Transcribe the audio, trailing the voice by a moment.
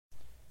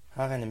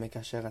הרי אני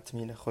מקשר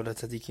עצמי לכל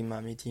הצדיקים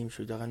האמיתיים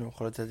שודרנו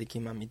וכל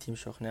הצדיקים האמיתיים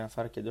שוכני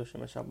עפר קדוש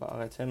שמשך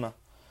בארץ המה.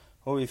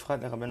 הוא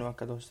יפחד לרבנו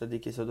הקדוש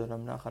צדיק יסוד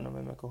עולם נחנו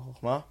במקור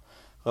חוכמה.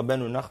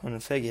 רבנו נחמן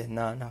פגה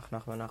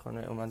נח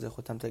ואומן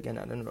זכותם תגן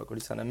עלינו והכל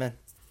ישראל אמן.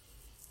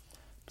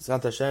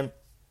 בעזרת השם,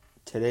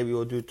 today we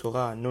will do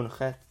Torah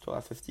Nun-Chet,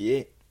 Torah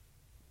 58.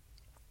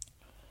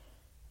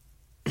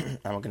 And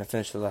we're going to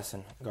finish the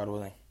lesson, God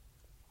willing.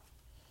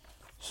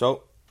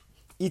 So,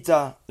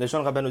 Ita,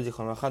 Leshon Rabbeinu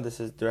Zichron Lecha, this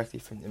is directly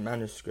from the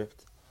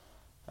manuscript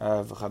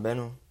of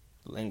Rabbeinu,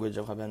 the language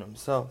of Rabbeinu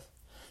himself.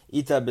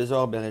 Ita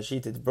Zohar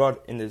Bereshit, it's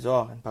brought in the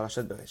Zohar in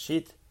Parashat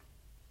Bereshit.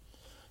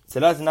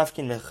 Tzelat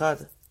Nafkin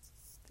Mechad,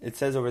 it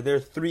says over there,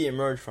 three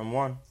emerge from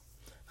one.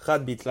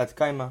 Chad Bitlat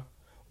Kaima,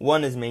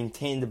 one is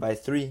maintained by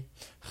three.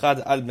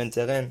 Chad Al Ben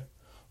Teren,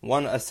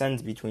 one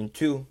ascends between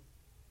two.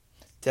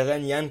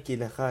 Teren Yanki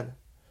Lechad,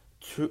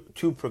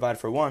 two provide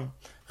for one.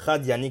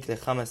 Chad Yanik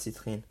Lechama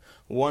Sitrin,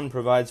 one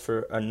provides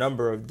for a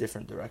number of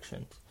different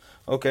directions.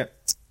 Okay,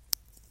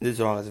 this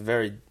Zohar is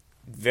very,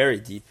 very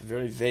deep,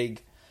 very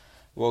vague.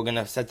 We're going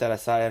to set that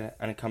aside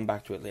and come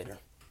back to it later.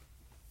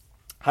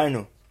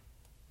 Hainu,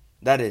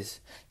 that is,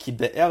 Ki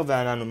Be'er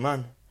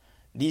Ve'ananuman,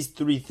 these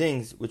three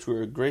things which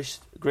were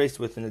graced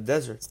with in the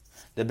desert,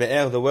 the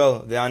Be'er, the well,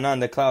 the Anan,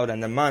 the cloud,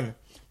 and the Man,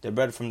 the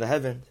bread from the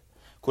heavens,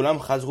 Kulam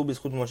Chazru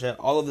B'Zchut Moshe,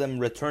 all of them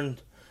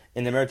returned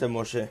in the merit of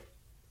Moshe.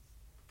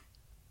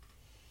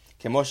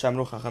 כמו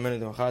שאמרו חכמינו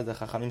דמחר, the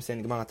חכמים say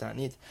in Gemara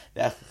Ta'anit,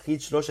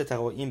 ואחרית שלושת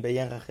הרועים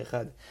בירח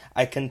אחד.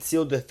 I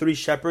concealed the three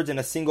shepherds in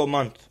a single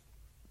month.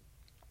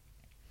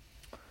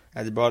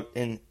 As brought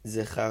in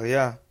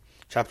Zechariah,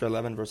 chapter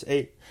 11, verse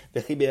 8.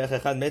 וכי בירח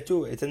אחד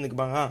מתו, it's in the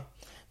Gemara.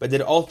 But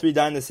did all three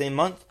die in the same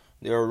month?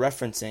 They were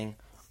referencing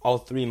all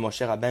three,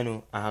 Moshe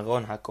Rabeinu,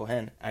 Aharon,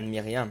 HaKohen, and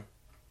Miriam.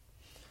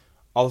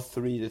 All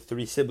three, the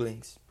three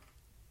siblings.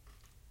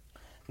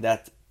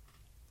 That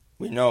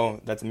we know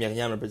that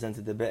Miriam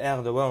represented the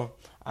Be'er, the well,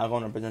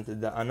 Aaron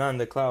represented the Anan,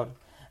 the cloud,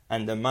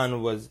 and the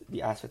Man was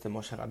the aspect of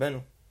Moshe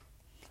Rabeinu.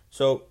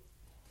 So,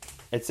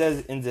 it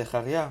says in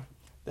Zechariah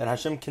that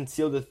Hashem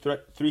concealed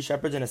the three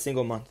shepherds in a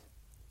single month.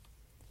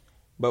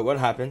 But what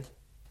happened?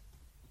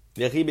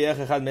 Did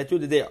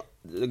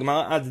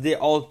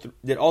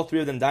all three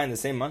of them die in the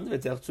same month? The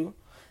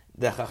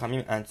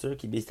Chachamim answer,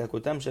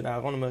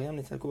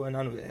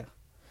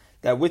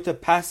 that with the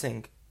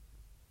passing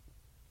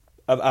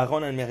of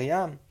Aaron and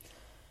Miriam,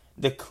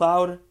 the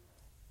cloud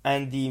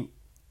and the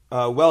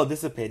well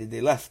dissipated,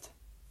 they left.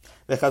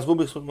 But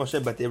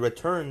they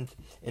returned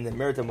in the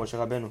merit of Moshe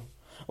Rabeinu.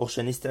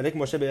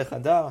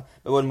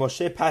 But when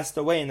Moshe passed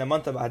away in the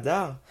month of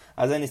Adar,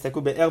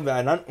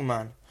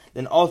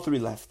 then all three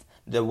left.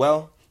 The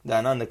well, the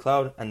Anan, the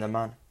cloud, and the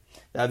Man.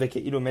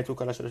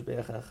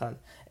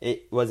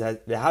 It was as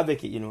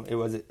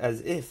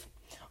if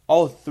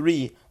all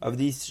three of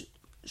these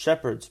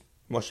shepherds,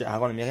 Moshe,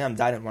 Aaron, and Miriam,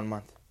 died in 1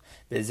 month.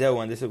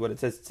 And this is what it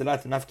says.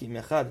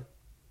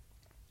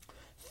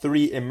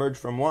 Three emerged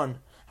from one.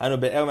 Meaning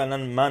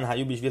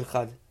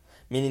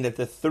that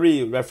the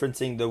three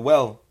referencing the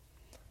well,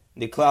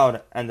 the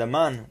cloud, and the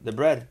man, the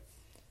bread,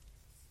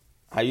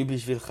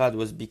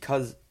 was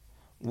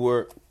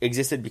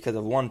existed because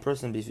of one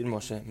person,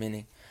 Moshe,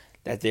 meaning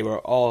that they were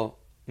all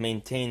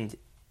maintained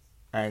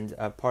and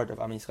a part of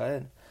Am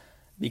Yisrael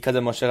because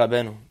of Moshe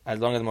Rabeinu. As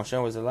long as Moshe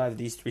was alive,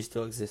 these three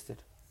still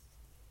existed.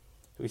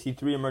 So we see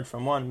three emerge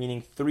from one,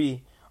 meaning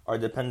three are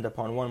dependent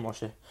upon one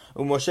Moshe.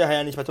 Moshe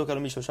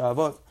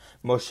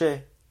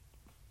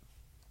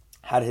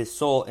had his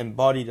soul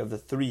embodied of the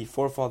three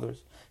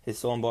forefathers. His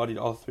soul embodied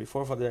all three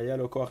forefathers.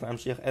 And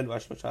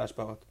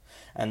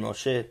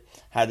Moshe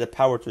had the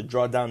power to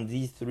draw down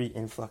these three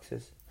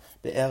influxes.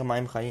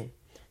 The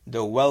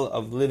well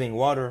of living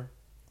water.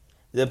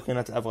 This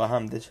represents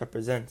Avraham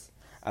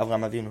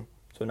Avinu.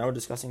 So now we're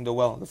discussing the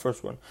well, the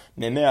first one.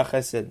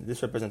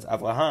 This represents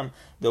Avraham.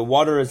 The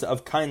water is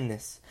of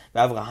kindness.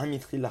 And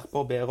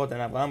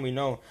Avraham, we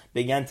know,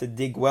 began to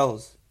dig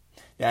wells.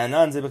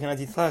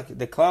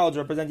 The clouds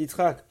represent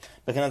Yitzchak.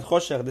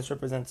 This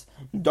represents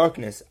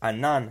darkness.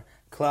 Anan,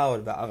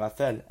 cloud,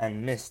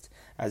 and mist,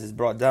 as is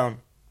brought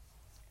down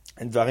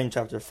in Dvarim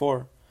chapter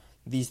 4.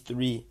 These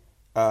three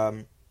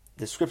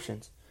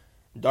descriptions.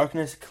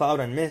 Darkness, cloud,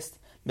 and mist.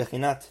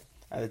 Bechinat,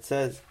 as it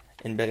says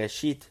in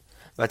Bereshit,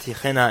 that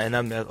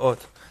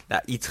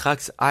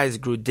Yitzchak's eyes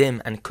grew dim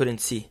and couldn't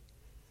see.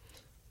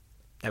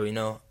 And we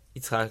know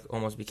Yitzchak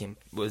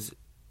was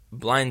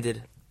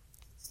blinded.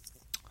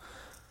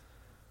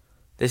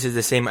 This is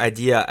the same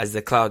idea as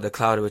the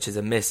cloud which is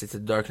a mist, it's a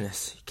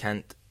darkness.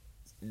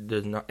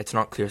 It's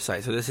not clear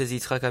sight. So this is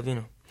Yitzchak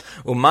Avinu.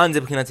 Uman ze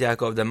b'chinat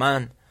Yaakov, the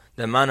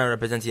man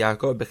represents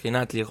Yaakov,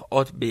 b'chinat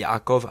lichot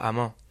b'Yaakov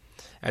amo.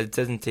 As it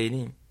says in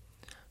Tehillim,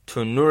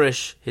 to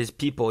nourish his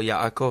people,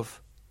 Yaakov.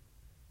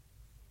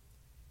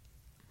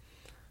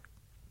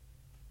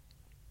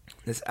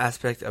 This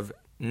aspect of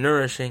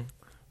nourishing,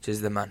 which is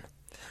the man.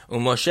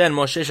 Moshe,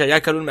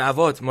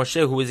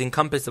 who is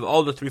encompassed of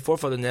all the three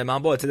forefathers,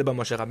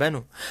 Moshe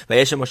Rabeinu.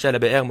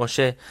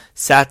 Moshe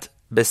sat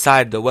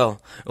beside the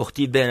well.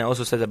 Uchtiv ben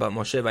also said about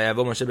Moshe,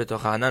 Vayavo Moshe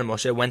betoch ha'anan,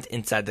 Moshe went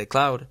inside the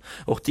cloud.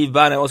 Uchtiv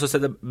ban also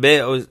said and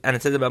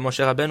it says about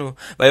Moshe Rabeinu,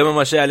 Vayom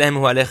Moshe alehem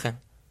hu alechem.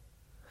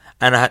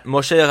 And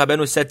Moshe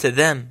Rabeinu said to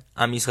them,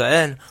 Am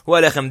Yisrael, hu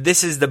alechem,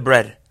 this is the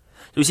bread.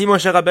 So you see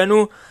Moshe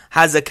Rabeinu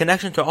has a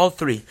connection to all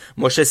three.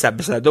 Moshe sat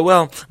beside the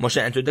well, Moshe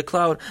entered the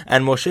cloud,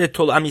 and Moshe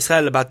told Am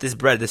Yisrael about this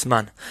bread, this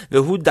man.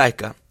 The Hu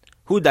daika,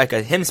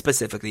 him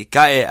specifically,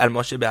 Ka'e al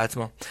Moshe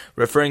be'atzmo,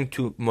 referring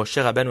to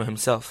Moshe Rabeinu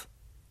himself.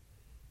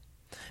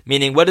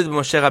 Meaning, what did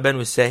Moshe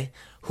Rabeinu say?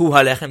 Hu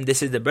halechem,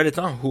 this is the bread. It's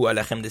not Hu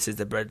halechem, this is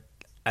the bread,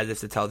 as if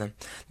to tell them,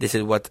 this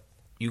is what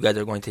you guys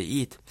are going to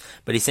eat.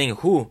 But he's saying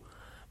Hu.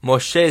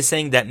 Moshe is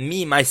saying that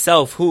me,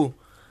 myself, who?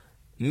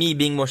 Me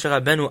being Moshe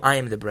Rabeinu, I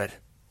am the bread.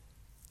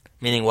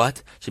 Meaning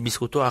what?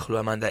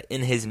 That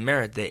in his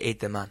merit they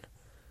ate the man.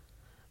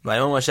 And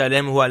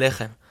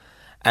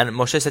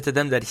Moshe said to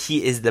them that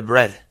he is the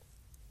bread.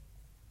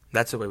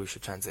 That's the way we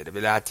should translate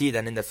it.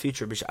 And in the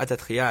future, at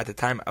the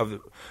time of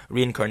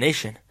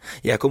reincarnation,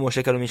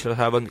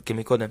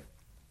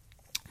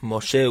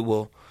 Moshe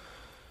will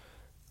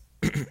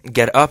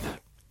get up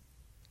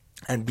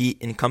and be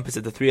encompassed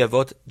of the three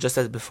avot just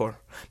as before.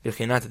 It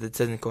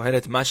says in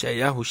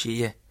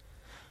Kohelet,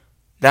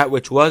 that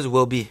which was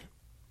will be.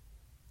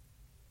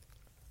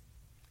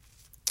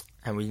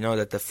 And we know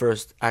that the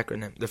first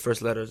acronym, the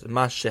first letters,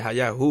 Ma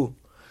Shehayahu,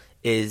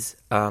 is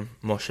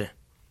Moshe.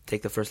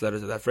 Take the first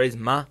letters of that phrase,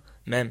 Ma,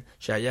 Mem,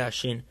 Shehaya,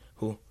 Shin,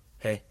 Hu,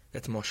 Hey.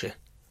 That's Moshe.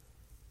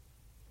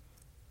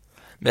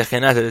 It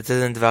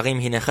says in Dvarim,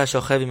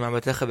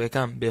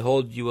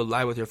 behold, you will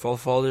lie with your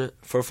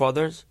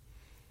forefathers.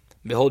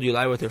 Behold, you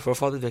lie with your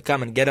forefathers. They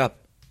come and get up.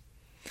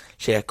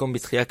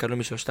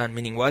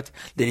 Meaning what?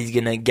 That he's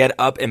going to get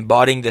up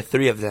embodying the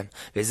three of them.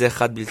 And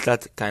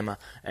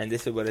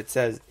this is what it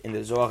says in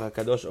the Zohar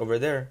HaKadosh over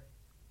there.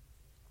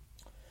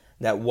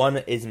 That one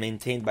is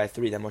maintained by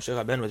three. That Moshe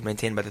Rabeinu was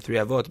maintained by the three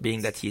avot,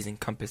 being that he is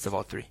encompassed of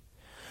all three.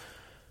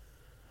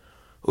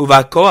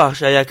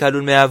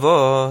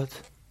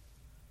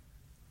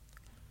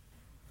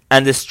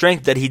 And the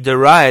strength that he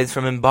derived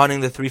from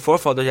embodying the three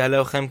forefathers,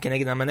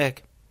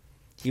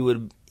 he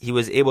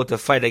was able to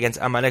fight against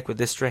Amalek with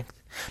this strength.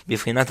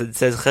 It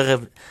says,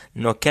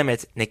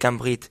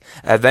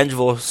 a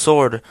vengeful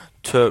sword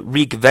to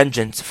wreak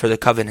vengeance for the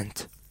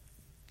covenant.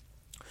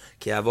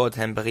 For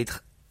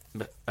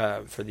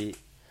the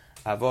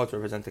avot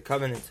represent the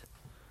covenant.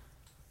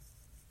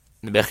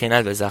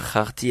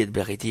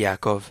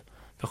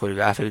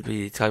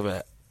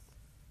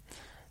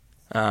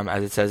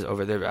 As it says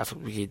over there,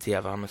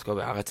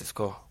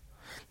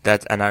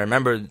 that, and I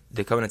remember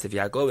the covenant of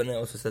Yaakov, and it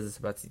also says this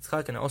about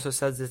Yitzchak, and it also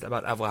says this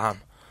about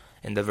Avraham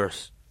in the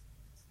verse.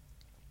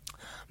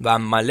 But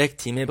Amalek,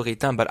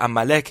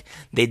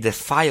 they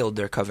defiled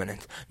their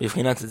covenant. They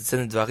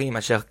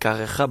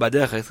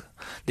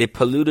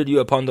polluted you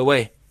upon the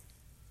way.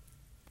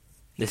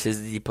 This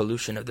is the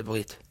pollution of the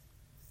Brit.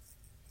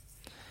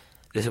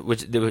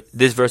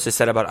 This verse is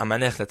said about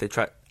Amalek that they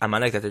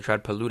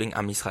tried polluting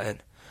Am Yisrael. I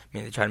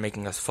mean, they tried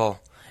making us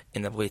fall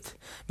in the Brit.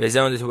 This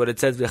is what it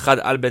says,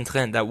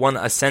 that one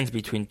ascends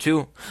between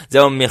two.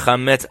 This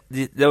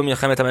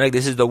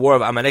is the war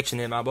of Amalek,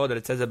 that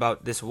it says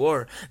about this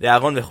war. The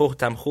Aaron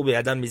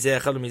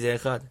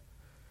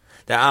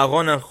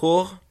and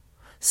Hur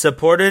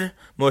supported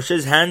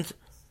Moshe's hand.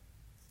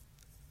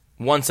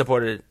 One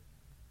supported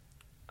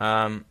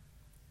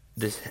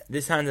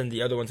this hand, and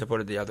the other one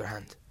supported the other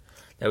hand.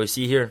 That we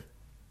see here.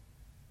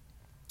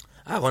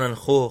 Aaron and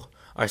Hur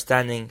are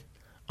standing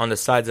on the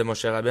sides of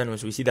Moshe Rabeinu,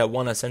 so we see that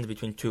one ascends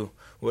between two.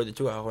 Who are the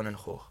two? Aaron and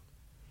Hur.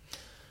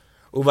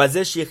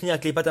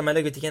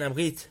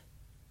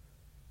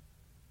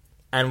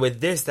 And with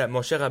this, that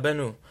Moshe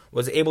Rabeinu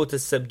was able to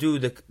subdue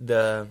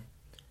the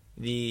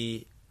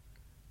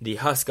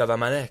husk of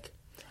Amalek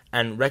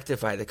and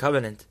rectify the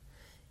covenant.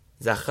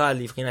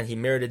 He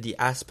merited the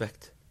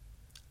aspect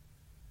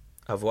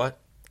of what?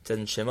 It says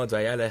in Shemot,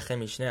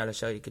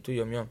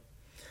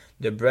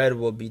 the bread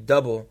will be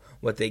double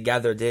what they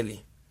gather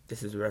daily.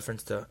 This is a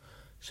reference to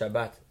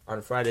Shabbat.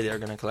 On Friday, they're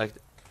going to collect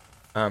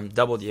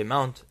double the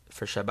amount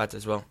for Shabbat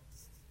as well.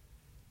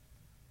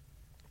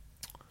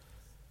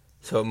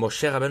 So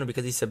Moshe Rabeinu,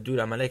 because he subdued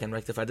Amalek and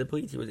rectified the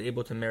Brit, he was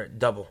able to merit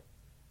double.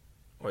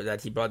 Or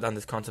that he brought down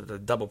this concept of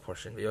the double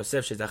portion. And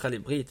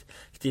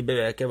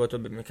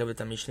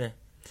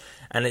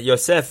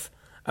Yosef,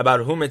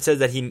 about whom it says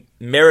that he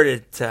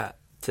merited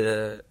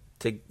to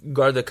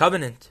guard the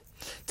covenant.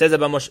 It says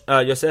about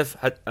Yosef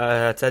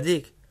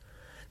tzadik,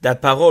 that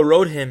Paro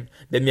rode him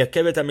in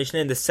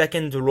the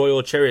second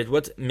royal chariot.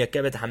 What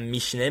Mirkevet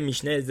HaMishneh?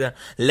 Mishneh is the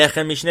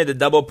Lechem Mishneh, the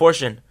double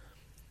portion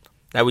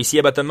that we see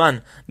about the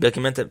man. We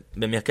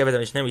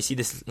see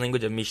this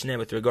language of Mishneh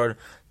with regard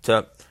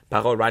to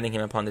Paro riding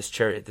him upon this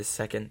chariot, this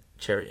second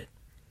chariot.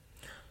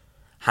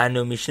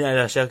 Hanu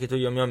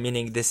Mishneh,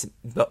 meaning this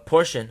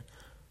portion,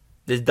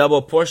 this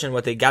double portion,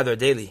 what they gather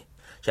daily.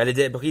 That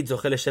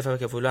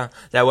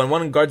when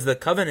one guards the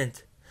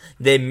covenant,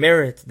 they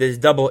merit this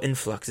double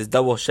influx, this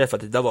double shefa,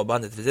 this double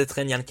abundance. This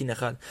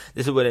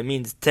is what it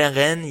means.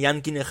 Teren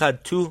yankin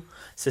echad, to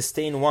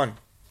sustain one.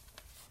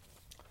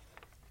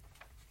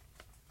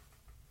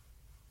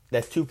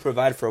 That two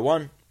provide for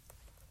one.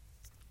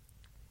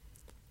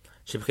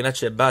 That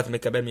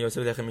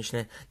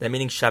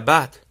meaning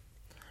Shabbat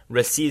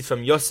receives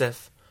from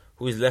Yosef,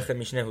 who is lechem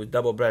mishneh, who is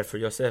double bread for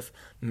Yosef,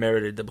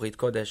 merited the Brit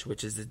Kodesh,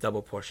 which is the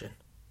double portion.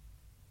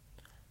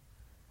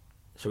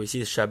 So we see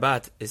the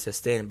Shabbat is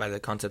sustained by the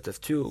concept of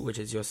two, which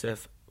is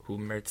Yosef, who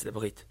merits the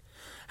Brit.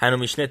 Hanu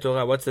Mishneh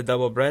Torah, what's the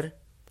double bread?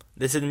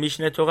 This is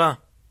Mishneh Torah.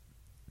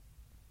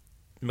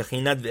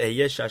 Mechinat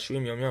ve'eyesh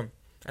shashuim yom yom.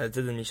 As it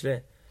says in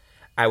Mishneh,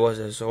 I was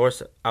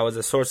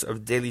a source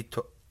of daily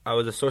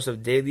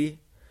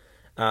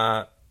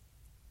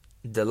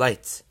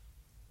delights.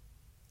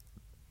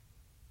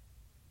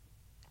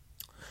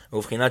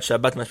 And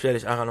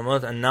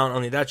not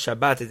only that,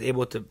 Shabbat is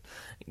able to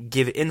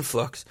give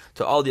influx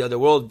to all the other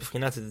world.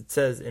 It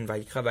says in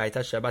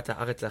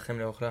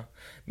Vayikra,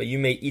 but you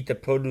may eat the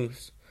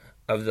produce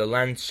of the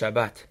land's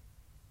Shabbat.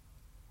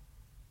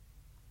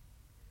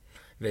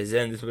 This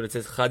is what it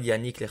says,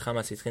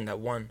 that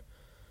one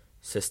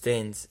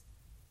sustains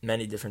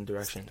many different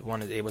directions.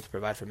 One is able to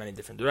provide for many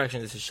different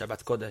directions. This is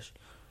Shabbat Kodesh,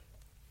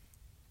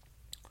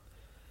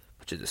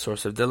 which is the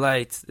source of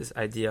delight, this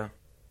idea.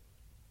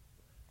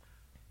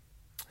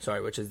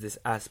 Which is this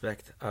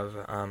aspect of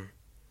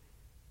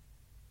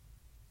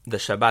the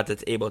Shabbat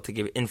that's able to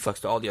give influx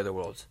to all the other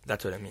worlds.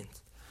 That's what it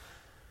means.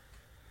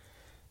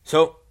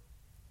 So,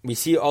 we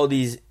see all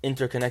these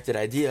interconnected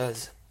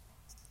ideas,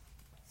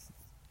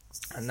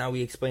 and now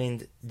we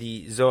explained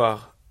the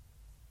Zohar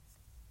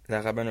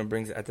that Rabbanu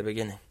brings at the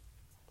beginning.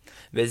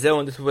 And this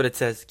is what it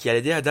says,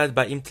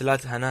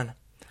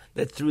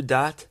 that through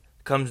that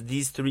comes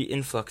these three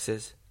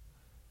influxes.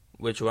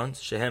 Which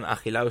ones? Shehem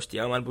achila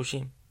u'shtiya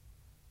u'malbushim.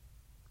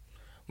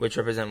 Which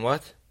represent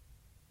what?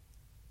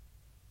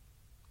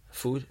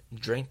 Food,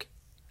 drink,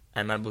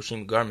 and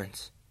malbushim,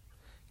 garments.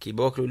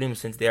 Kibo klulim,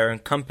 since they are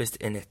encompassed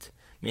in it.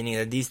 Meaning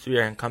that these three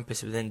are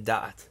encompassed within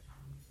da'at.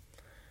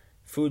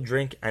 Food,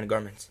 drink, and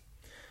garments.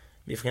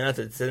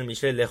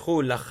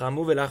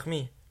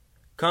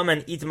 Come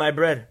and eat my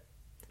bread.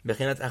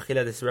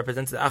 This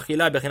represents the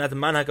achila.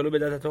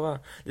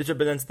 This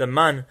represents the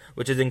man,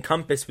 which is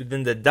encompassed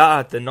within the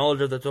da'at, the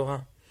knowledge of the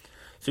Torah.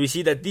 So we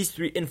see that these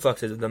three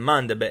influxes of the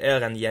man, the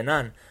be'er, and the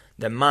yanan,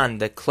 the man,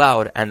 the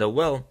cloud, and the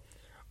well,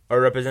 are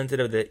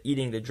representative of the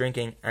eating, the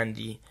drinking, and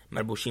the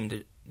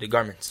malbushim, the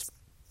garments.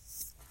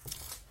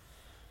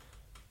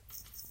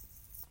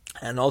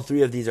 And all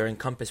three of these are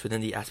encompassed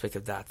within the aspect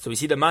of that. So we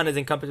see the man is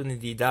encompassed within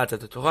the da'at of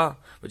the Torah,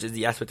 which is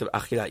the aspect of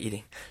achila,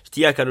 eating.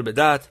 Shtiya karu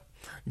b'da'at,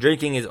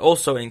 drinking is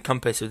also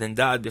encompassed within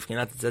da'at.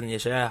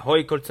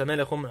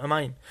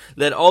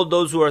 Let all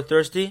those who are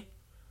thirsty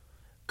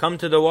come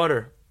to the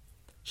water.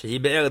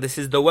 Shehi be'er, this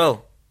is the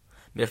well.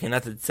 It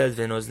says,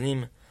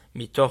 Venozlim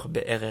mitoch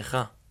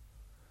be'erecha.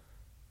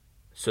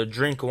 So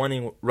drink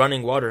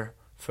running water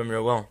from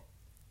your well.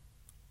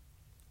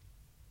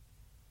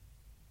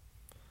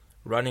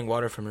 Running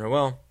water from your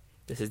well.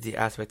 This is the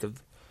aspect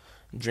of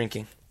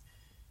drinking,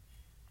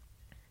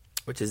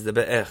 which is the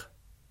be'er.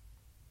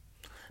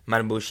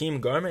 Malbushim,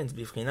 garments,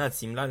 bifchinat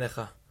simla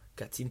lecha.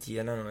 Katin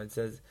tiyelanu. It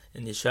says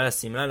in the Shah,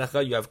 simla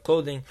lecha, you have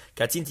clothing.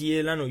 Katin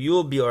tiyelanu, you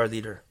will be our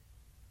leader.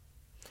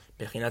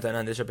 Bechinat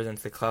anan, this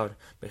represents the cloud.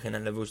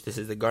 Bechinat levush, this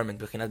is the garment.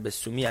 Bechinat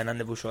besumi anan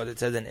levusho, it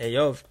says in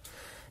Eyov,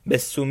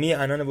 besumi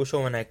anan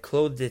levusho, when I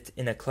clothed it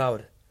in a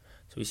cloud.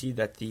 So we see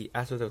that the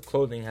aspect of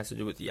clothing has to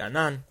do with the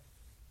anan.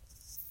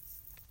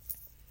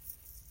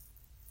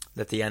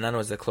 That the anan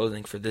was the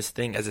clothing for this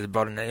thing, as it's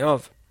brought in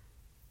Eyov.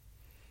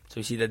 So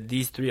we see that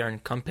these three are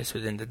encompassed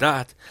within the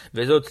da'at.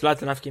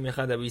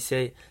 That we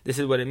say, this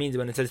is what it means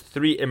when it says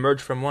three emerge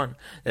from one.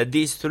 That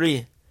these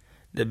three,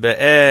 the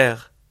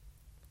be'er,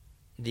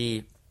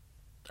 the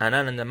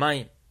anan and the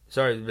mayim,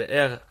 the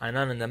be'er,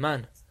 anan and the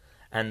man,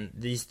 and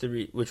these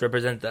three, which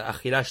represent the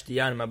achila,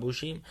 shtiya, and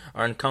mabushim,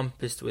 are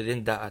encompassed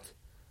within da'at.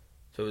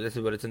 So this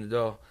is what it's in the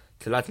door.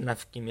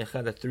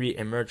 The three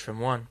emerge from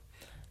one.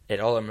 It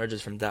all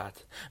emerges from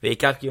da'at.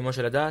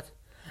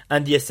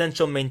 And the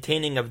essential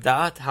maintaining of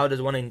da'at, how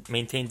does one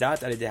maintain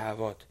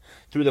da'at?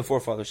 Through the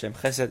forefathers, Shem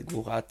Chesed,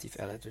 Gvurat,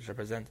 Tiferet, which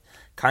represent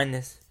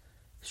kindness,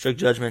 strict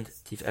judgment,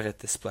 Tiferet,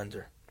 the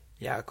splendor.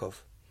 Yaakov.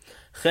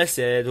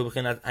 Chesed,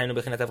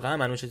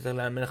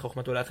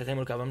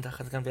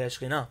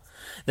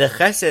 the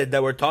chesed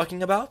that we're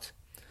talking about,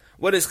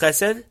 what is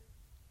chesed?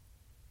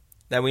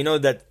 That we know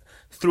that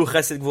through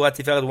chesed, Gvurat,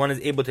 Tiferet, one is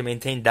able to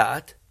maintain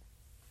da'at.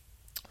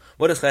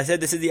 What is chesed?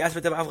 This is the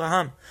aspect of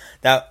Avraham.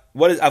 That,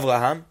 what is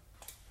Avraham?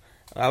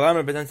 Avraham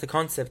represents the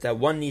concept that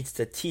one needs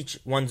to teach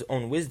one's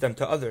own wisdom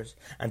to others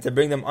and to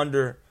bring them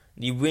under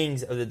the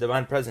wings of the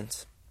divine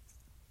presence.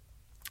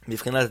 It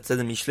says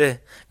in Mishleh,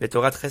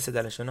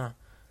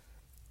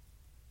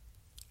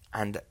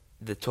 and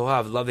the Torah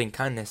of loving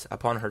kindness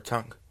upon her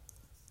tongue.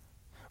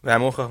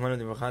 This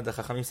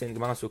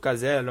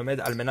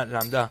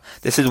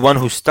is one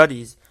who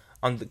studies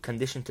on the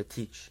condition to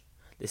teach.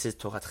 This is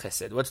Torah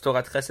Chesed. What's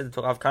Torah Chesed? The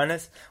Torah of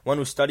kindness? One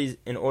who studies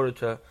in order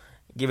to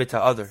give it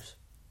to others.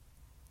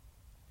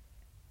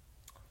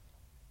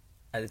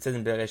 As it says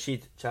in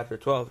Bereshit, chapter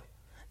 12,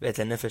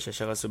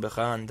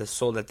 the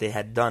soul that they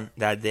had done,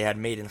 that they had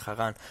made in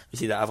Haran. You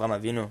see that Avraham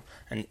Avinu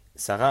and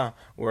Sarah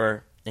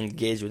were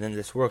engaged within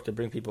this work to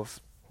bring people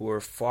who were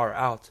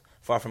far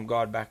from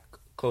God, back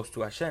close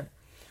to Hashem.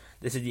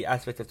 This is the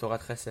aspect of Torah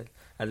Chesed.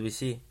 As we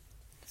see,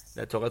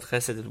 that Torah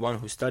Chesed is one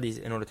who studies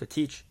in order to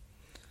teach.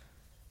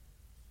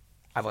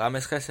 Avraham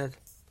is Chesed.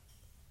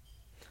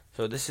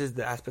 So this is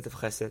the aspect of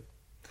Chesed.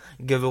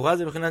 Gevurah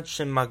is what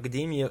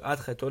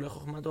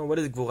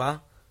is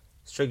Gevurah?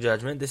 Strict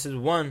judgment. This is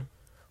one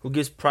who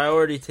gives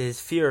priority to his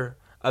fear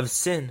of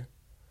sin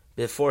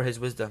before his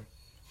wisdom.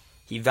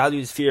 He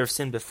values fear of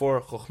sin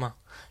before Chokhmah.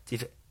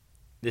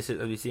 This is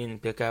what we see in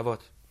Pirkei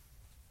Avot.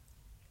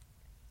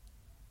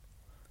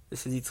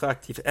 This is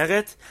Yitzchak.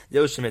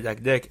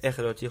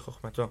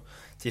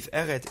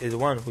 Tiferet is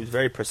one who is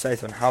very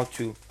precise on how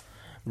to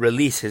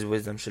release his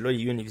wisdom, so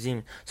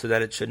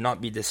that it should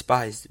not be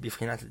despised. It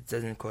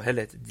says in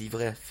Kohelet,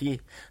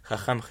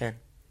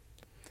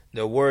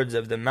 the words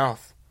of the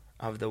mouth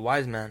of the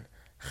wise man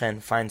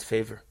finds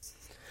favor.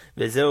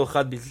 This is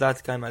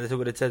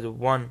what it says.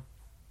 One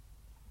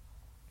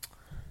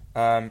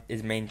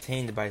is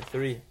maintained by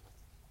three.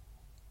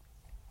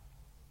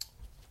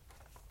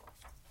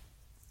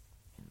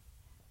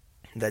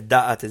 The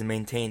da'at is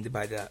maintained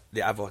by the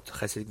avot,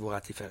 chesed,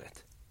 gvura,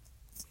 tiferet.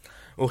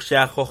 When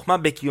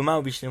chokhmah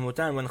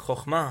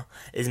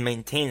is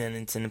maintained and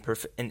it's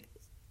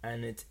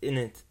in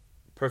its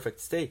perfect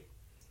state,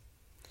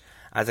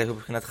 then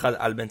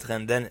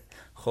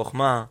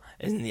chokhmah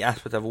is in the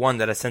aspect of one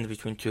that ascends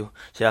between two.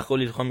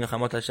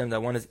 That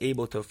one is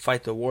able to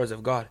fight the wars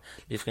of God.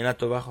 As it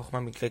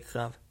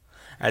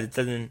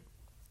says in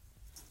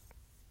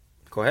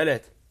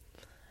Kohelet,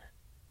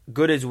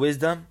 good is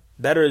wisdom,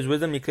 better is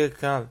wisdom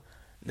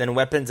than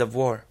weapons of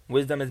war.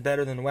 Wisdom is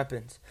better than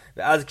weapons.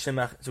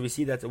 So we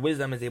see that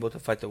wisdom is able to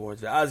fight the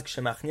wars.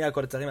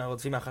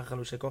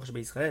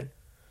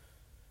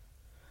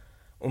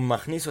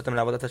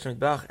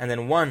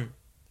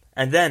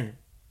 And then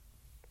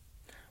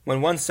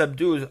when one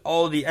subdues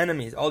all the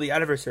enemies, all the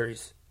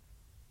adversaries,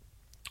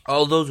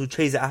 all those who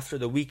chase after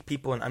the weak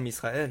people in Am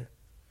Yisrael,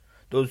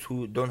 those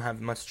who don't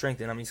have much strength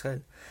in Am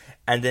Yisrael,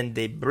 and then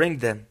they bring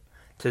them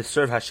to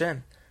serve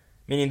Hashem,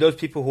 meaning those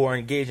people who are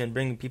engaged in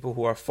bringing people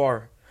who are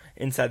far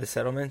inside the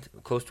settlement,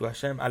 close to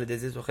Hashem.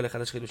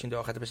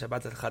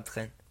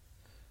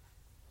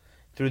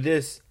 Through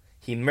this,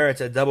 he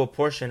merits a double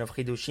portion of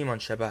chidushim on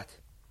Shabbat,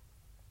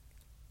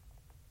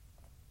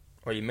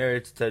 or he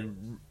merits to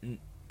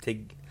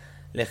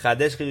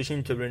lechadesh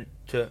chidushim,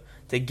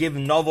 to give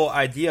novel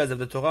ideas of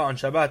the Torah on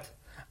Shabbat.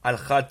 Al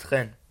chad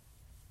chen,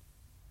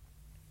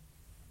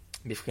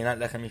 b'fchinat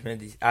lechem mishmeh,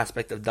 the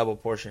aspect of double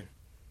portion.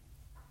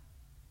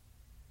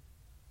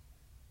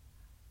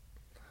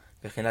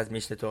 Bechinat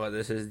Mishneh Torah.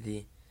 This is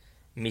the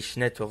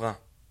Mishneh Torah.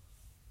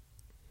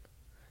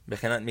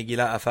 Bechinat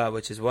Megillah Afa,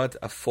 which is what?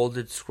 A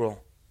folded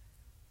scroll.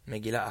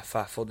 Megillah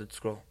Afa, folded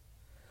scroll.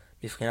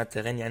 Bechinat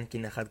Teren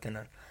Yankin Echad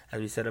Kanal. As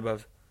we said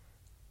above,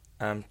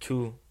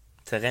 two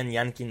Teren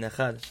Yankin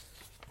Echad.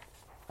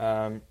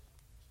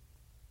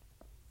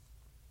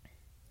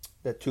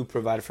 The two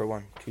provide for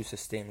one, two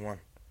sustain one.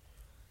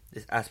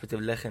 This aspect of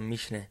Lechem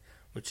Mishneh,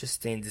 which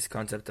sustains this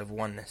concept of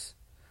oneness,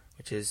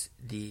 which is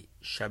the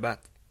Shabbat.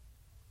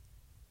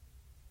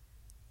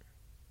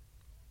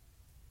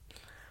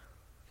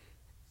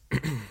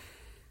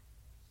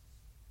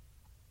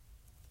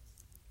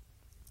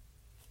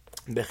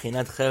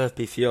 Bechinat Cherev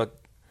Pifiot.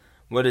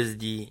 What is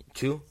the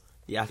two?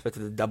 The aspect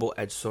of the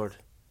double-edged sword.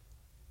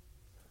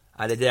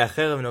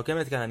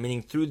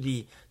 Meaning through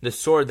the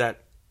sword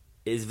that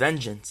is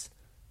vengeance.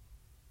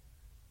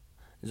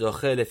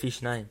 Zohar lefi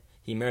shnayim.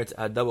 He merits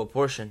a double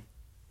portion.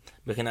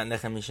 Bechinat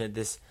Lechem Mishneh,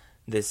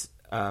 this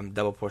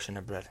double portion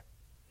of bread.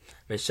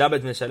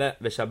 V'Shabbat Meshalech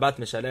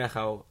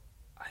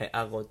and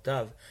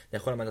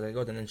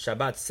then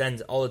Shabbat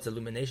sends all its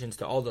illuminations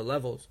to all the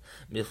levels.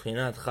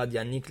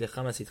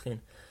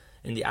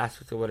 In the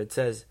aspect of what it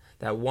says,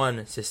 that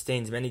one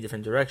sustains many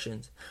different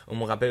directions. And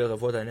now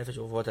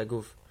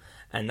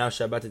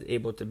Shabbat is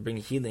able to bring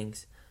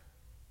healings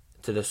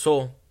to the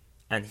soul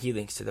and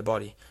healings to the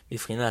body.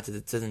 As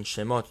it says in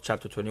Shemot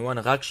chapter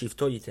 21, Rak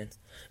shivto yiten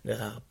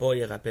v'rarpo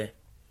yerapeh.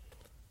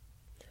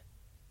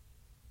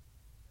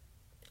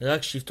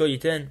 Rak shivto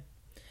yiten,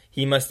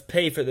 he must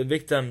pay for the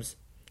victim's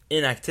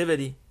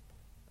inactivity.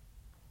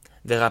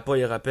 V'rapo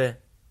yerapeh.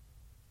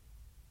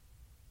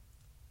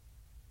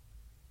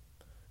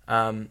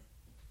 And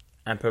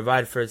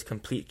provide for his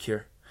complete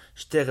cure.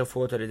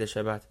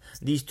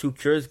 These two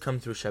cures come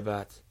through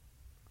Shabbat.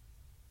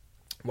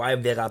 Why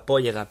v'rapo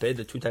yerapeh?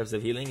 The two types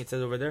of healing, it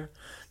says over there.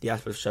 The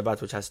aspect of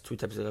Shabbat, which has two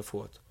types of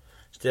refuot.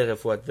 The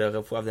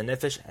refuah of the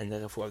nefesh and the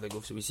refuah of the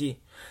guf. So we see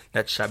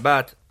that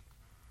Shabbat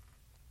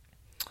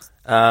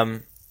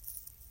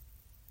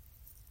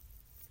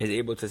is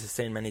able to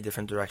sustain many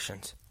different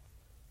directions.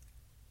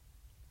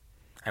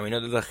 And we know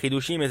that the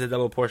chidushim is a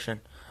double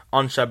portion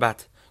on Shabbat.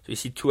 So you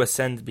see two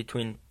ascend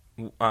between,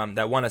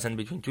 that one ascend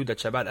between two, that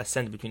Shabbat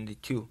ascend between the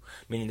two,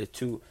 meaning the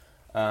two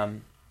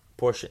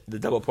portion, the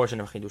double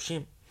portion of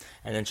chidushim.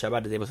 And then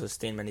Shabbat is able to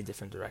sustain many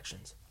different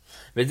directions.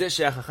 And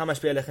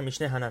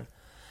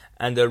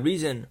the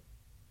reason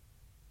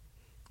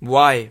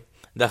why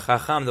the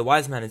Chacham, the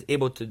wise man, is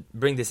able to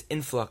bring this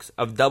influx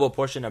of double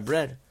portion of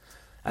bread,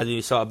 as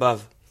we saw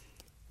above,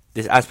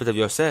 this aspect of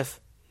Yosef,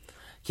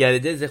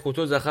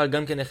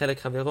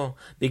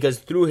 because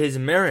through his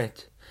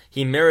merit,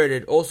 he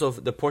merited also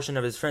the portion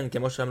of his friend. The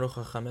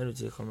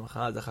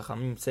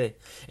Chachamim say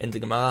in the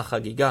Gemara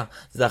Chagiga,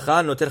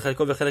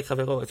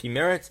 if he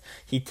merits,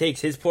 he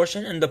takes his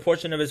portion and the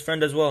portion of his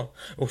friend as well.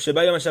 And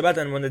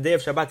when the day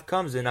of Shabbat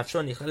comes, and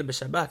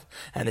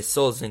his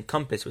soul is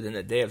encompassed within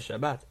the day of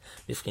Shabbat,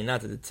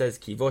 it says,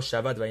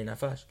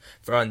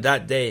 for on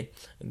that day,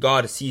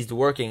 God ceased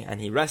working and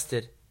he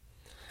rested.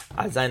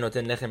 Then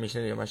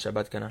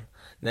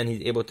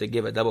he's able to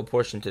give a double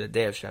portion to the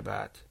day of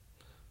Shabbat.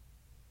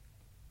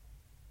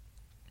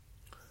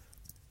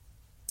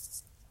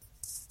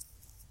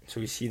 So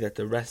we see that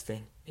the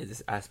resting is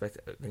this aspect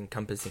of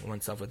encompassing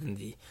oneself within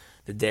the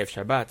day of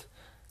Shabbat.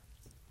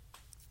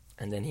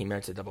 And then he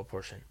merits a double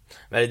portion.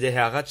 And through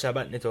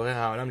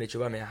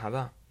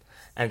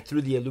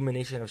the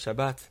illumination of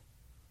Shabbat,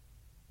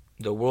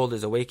 the world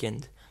is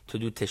awakened to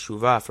do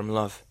teshuvah from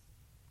love,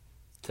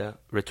 to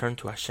return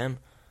to Hashem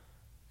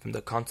from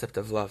the concept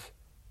of love.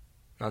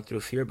 Not through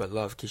fear, but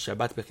love. Ki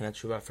Shabbat bechinat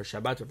teshuvah. For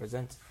Shabbat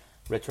represents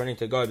returning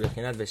to God, and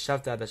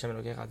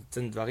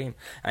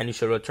you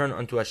shall return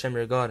unto Hashem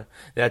your God.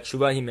 That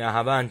teshuvah hi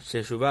me'ahava, and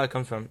teshuvah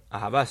comes from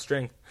ahava,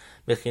 strength.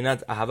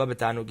 Bechinat ahava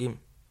b'ta'anugim.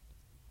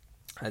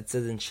 It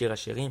says in Shir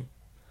HaShirim,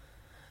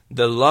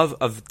 the love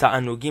of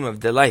ta'anugim, of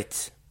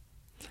delight.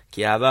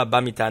 Ki ahava ba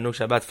mita'anug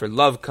Shabbat. For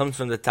love comes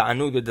from the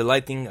ta'anug, the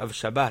delighting of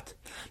Shabbat.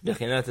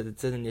 Bechinat, it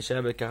says in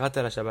Yeshaya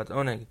v'karata Shabbat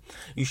oneg.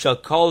 You shall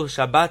call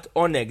Shabbat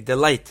oneg,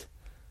 delight.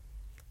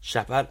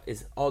 Shabbat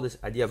is all this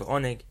idea of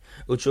oneg.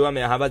 The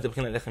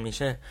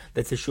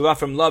teshuvah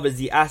from love is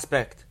the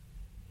aspect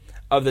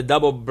of the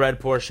double bread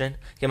portion.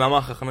 The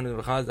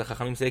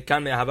Chachamim say,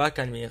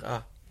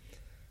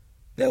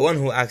 the one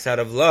who acts out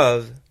of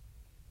love,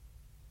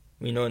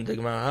 we know in the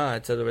Gemara,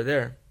 it says over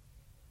there,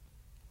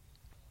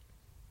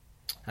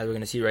 as we're going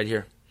to see right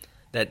here,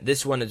 that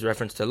this one is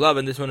reference to love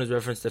and this one is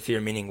reference to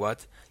fear, meaning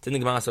what? It's in the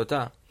Gemara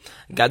Sotah.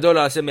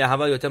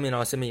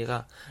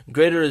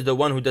 Greater is the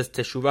one who does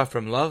teshuvah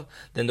from love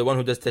than the one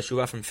who does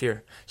teshuvah from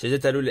fear.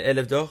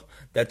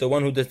 That the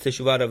one who does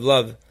teshuvah out of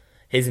love,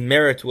 his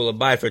merit will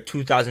abide for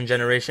 2,000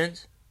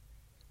 generations.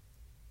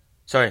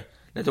 That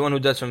the one who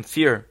does from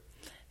fear,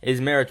 his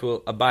merit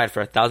will abide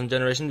for 1,000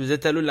 generations.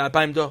 And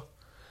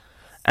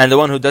the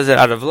one who does it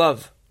out of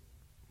love,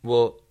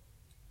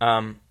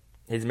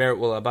 his merit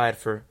will abide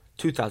for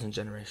 2,000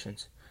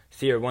 generations.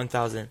 Fear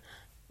 1,000,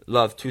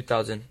 love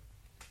 2,000.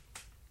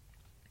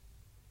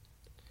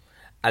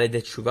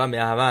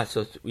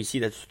 So we see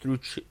that through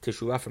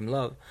teshuvah from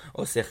love,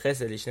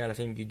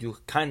 you do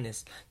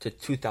kindness to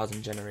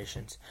 2,000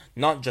 generations.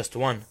 Not just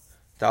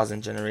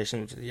 1,000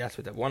 generations, which is the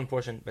aspect of one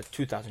portion, but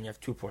 2,000. You have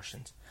two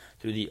portions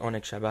through the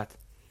oneg Shabbat,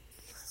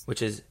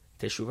 which is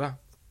teshuvah,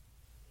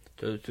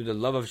 through the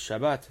love of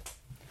Shabbat.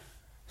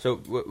 So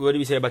what do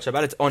we say about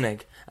Shabbat? It's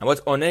oneg. And what's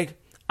oneg?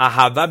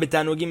 Ahava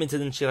b'tanugim, into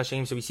the Shir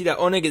HaShirim. So we see that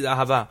oneg is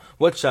ahava.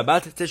 What's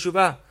Shabbat?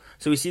 Teshuvah.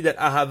 So we see that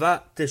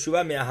ahava,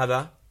 teshuvah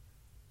me'ahava,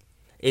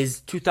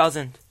 is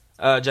 2,000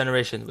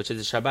 generations, which is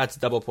the Shabbat's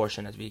double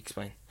portion, as we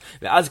explained.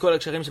 Then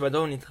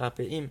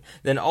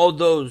all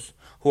those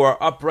who are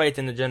upright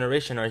in the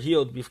generation are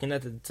healed,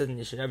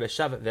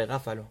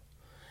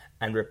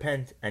 and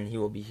repent, and he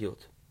will be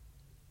healed.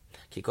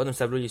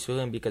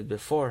 Because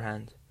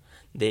beforehand,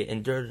 they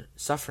endured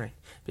suffering.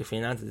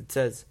 It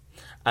says,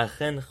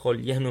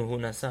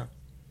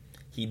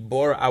 he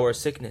bore our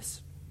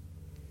sickness.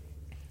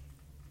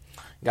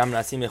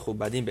 Not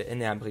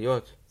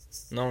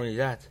only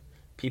that,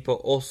 people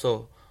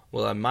also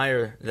will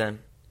admire them.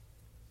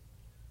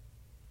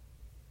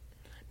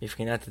 It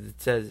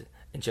says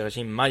in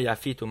Shirashim, Ma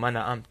yafitu ma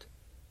na'amt.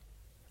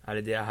 What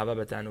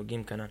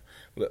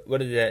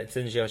is that? It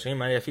says in Shirashim,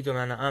 Ma yafitu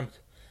ma na'amt.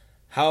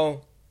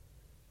 How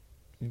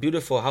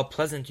beautiful, how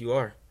pleasant you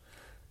are.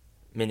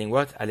 Meaning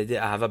what?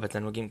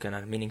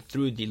 Meaning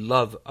through the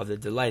love of the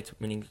delight,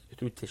 meaning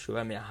through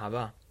teshuvah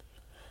me'ahava.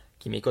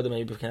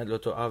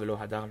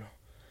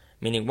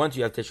 Meaning once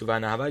you have teshuvah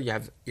and ahava, you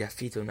have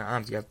yafitu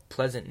na'amt, you have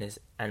pleasantness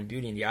and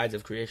beauty in the eyes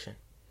of creation.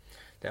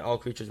 That all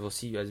creatures will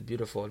see you as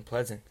beautiful and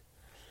pleasant.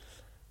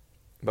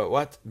 But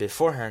what?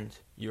 Beforehand,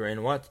 you were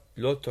in what?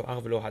 Lo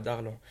to'ar v'lo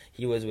hadarlo.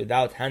 He was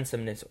without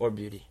handsomeness or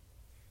beauty.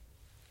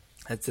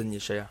 That's in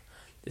Yeshaya.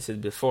 This is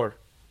before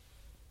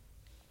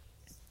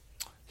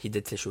he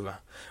did teshuvah.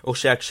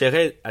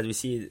 As we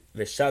see,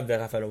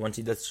 once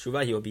he does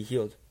teshuvah, he will be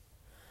healed.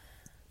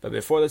 But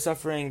before the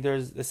suffering,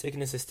 the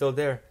sickness is still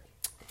there.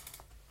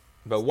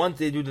 But once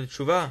they do the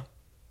teshuvah,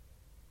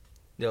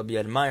 they'll be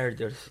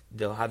admired,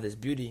 they'll have this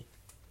beauty.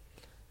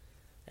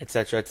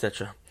 etc.,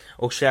 etc.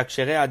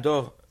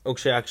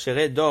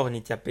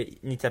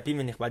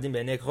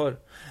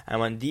 And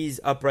when these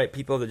upright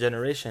people of the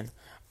generation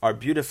are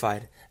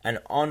beautified and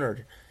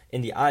honored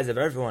in the eyes of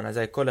everyone,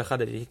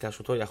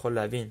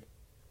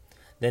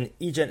 then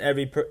each and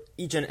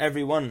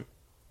every one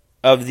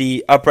of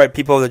the upright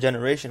people of the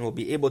generation will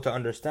be able to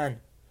understand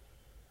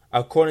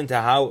according to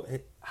how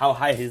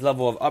high his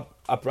level of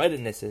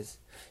uprightness is.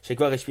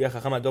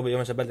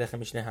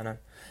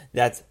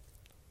 That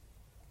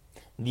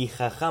the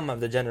Chacham of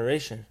the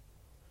generation,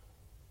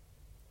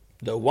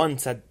 the one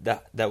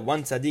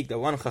tzadik, the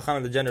one Chacham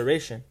of the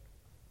generation,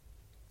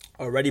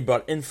 already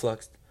brought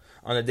influx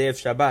on the day of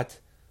Shabbat,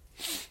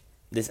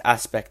 this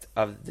aspect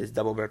of this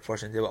double birth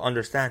portion. They will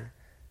understand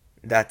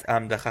that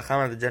the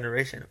Chacham of the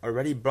generation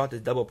already brought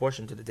this double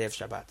portion to the day of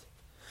Shabbat.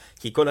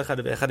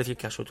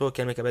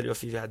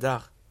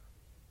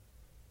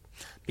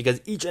 Because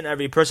each and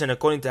every person,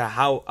 according to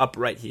how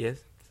upright he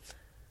is,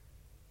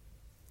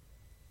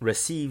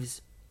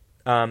 receives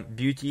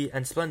beauty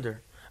and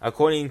splendor,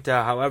 according to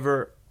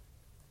however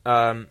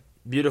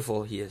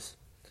beautiful he is,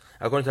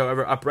 according to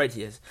however upright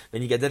he is.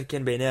 And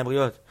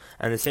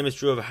the same is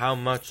true of how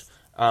much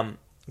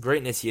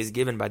greatness he is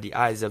given by the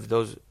eyes of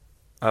those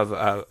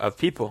of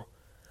people,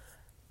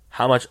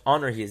 how much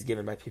honor he is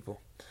given by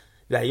people.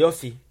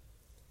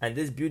 And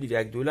this beauty,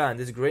 and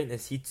this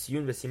greatness, is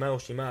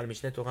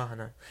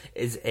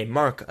a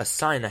mark, a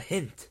sign, a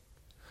hint,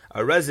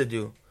 a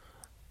residue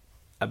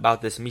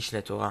about this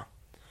Mishneh Torah.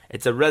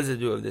 It's a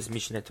residue of this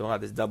Mishneh Torah,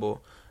 this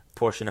double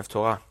portion of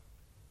Torah.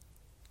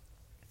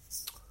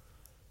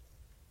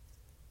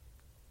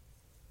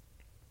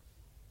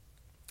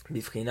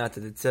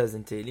 It says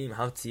in Tehillim,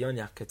 how Tzion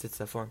Yaketet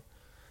Tzafon,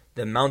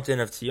 the mountain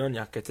of Tzion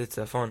Yaketet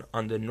Tzafon,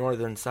 on the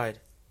northern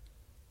side.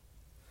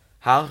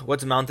 How?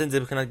 What's mountain?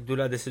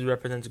 This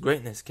represents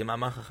greatness. The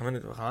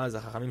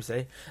Chachamim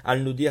say,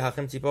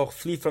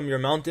 flee from your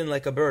mountain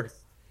like a bird.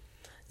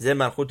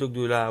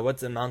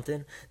 What's a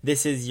mountain?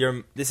 This is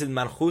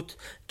Malchut,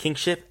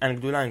 kingship, and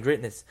Gdula, and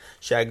greatness.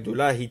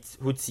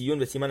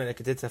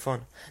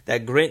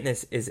 That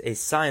greatness is a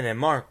sign, a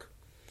mark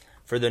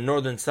for the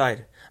northern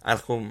side.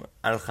 Upon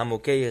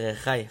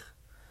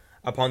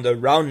the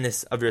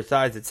roundness of your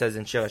thighs, it says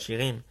in Shir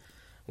HaShirim.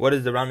 What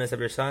is the roundness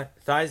of your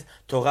thighs?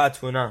 Torah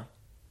Tfuna.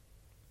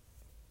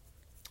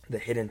 The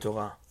hidden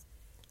Torah.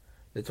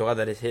 The Torah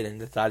that is hidden.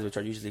 The thighs which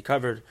are usually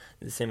covered.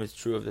 The same is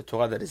true of the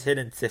Torah that is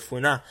hidden.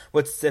 Tzefuna.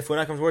 What's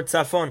Tzefuna? Comes from the word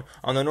Tzafon.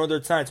 On the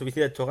northern side. So we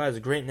see that Torah is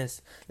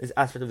greatness. This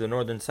aspect of the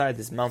northern side.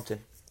 This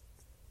mountain.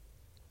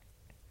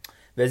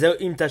 This is what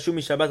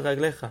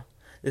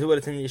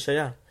it's in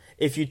Yeshaya.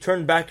 If you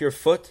turn back your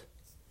foot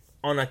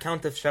on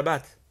account of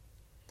Shabbat.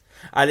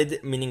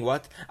 Meaning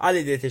what?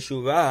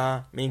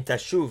 Meaning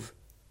Tashuv.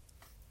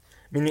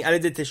 Meaning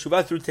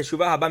Teshuvah, through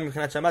Teshuvah haba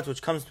michnat Shabbat,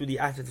 which comes through the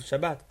aspect of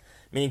Shabbat.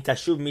 Meaning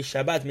Tashuv mi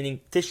Shabbat,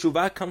 meaning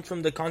Teshuvah comes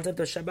from the concept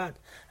of Shabbat.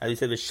 As we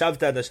said,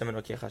 V'shavta ad Hashem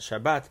Elokecha.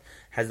 Shabbat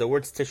has the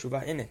words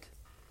Teshuvah in it.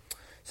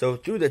 So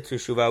through the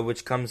Teshuvah,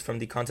 which comes from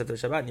the concept of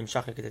Shabbat,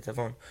 Nimshach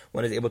Ketetavon,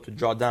 one is able to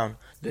draw down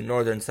the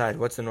northern side.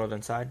 What's the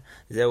northern side?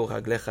 Zeu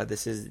Raglecha.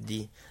 This is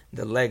the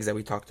legs that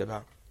we talked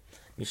about.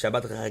 Mi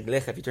Shabbat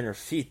Raglecha. If you turn your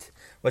feet,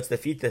 what's the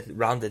feet? The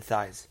rounded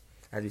thighs.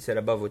 As we said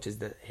above, which is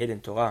the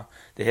hidden Torah.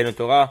 The hidden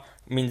Torah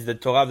means the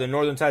Torah of the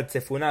northern side.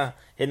 Tzefuna,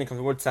 hidden comes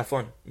the word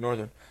Tzafon,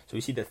 northern. So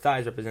we see the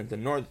thighs represent the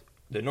north,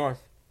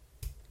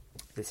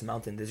 this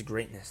mountain, this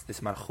greatness,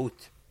 this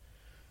malchut.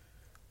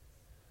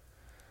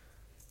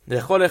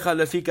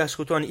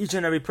 And each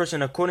and every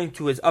person according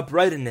to his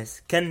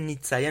uprightness, ken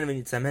nitzayen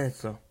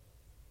v'nitzamen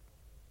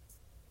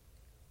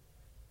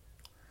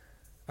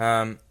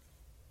etzlo.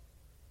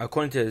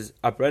 According to his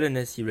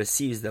uprightness, he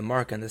receives the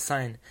mark and the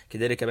sign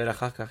in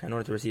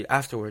order to receive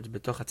afterwards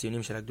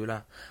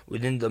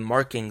within the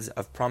markings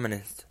of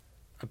prominence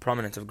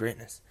of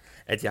greatness.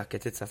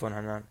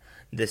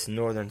 This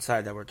northern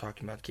side that we're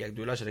talking about.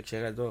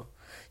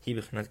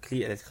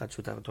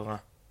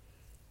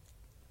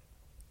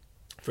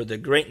 For the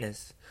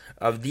greatness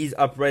of these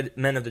upright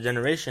men of the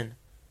generation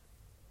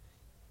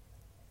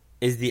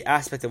is the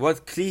aspect of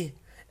what? Kli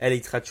el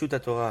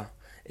itchatshuta Torah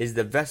is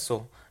the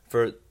vessel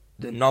for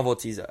the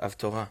novelties of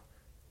Torah.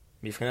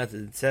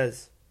 It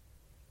says,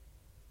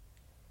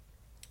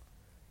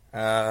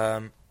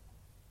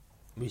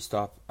 we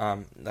stop.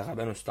 The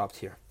Rabbanu stopped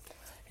here.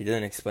 He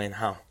didn't explain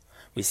how.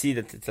 We see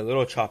that it's a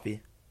little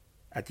choppy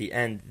at the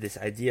end. This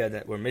idea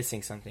that we're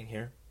missing something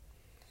here.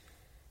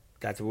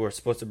 That we're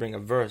supposed to bring a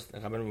verse. The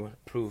Rabbanu will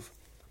prove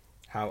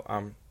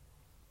how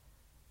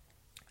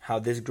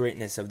this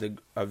greatness of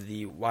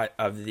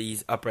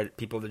these upright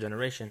people of the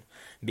generation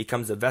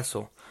becomes a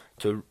vessel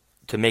to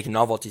make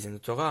novelties in the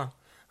Torah.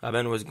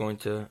 Rabbeinu was going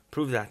to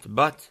prove that.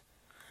 But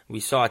we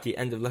saw at the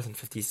end of lesson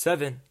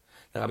 57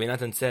 that Rabbi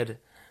Natan said,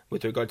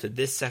 with regard to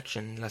this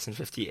section, lesson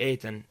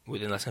 58, and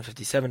within lesson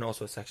 57,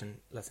 also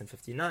section lesson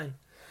 59,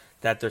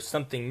 that there's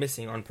something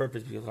missing on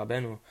purpose because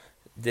Rabbeinu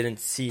didn't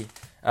see.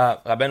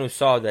 Rabbeinu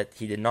saw that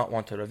he did not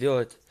want to reveal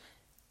it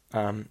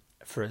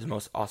for his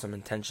most awesome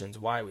intentions.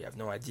 Why? We have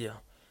no idea.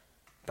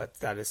 But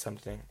that is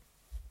something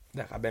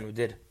that Rabeinu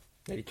did,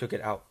 that he took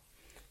it out.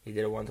 He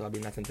didn't want Rabbi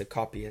Natan to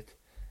copy it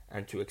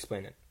and to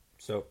explain it.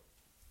 So,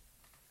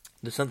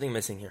 there's something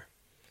missing here.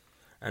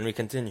 And we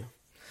continue.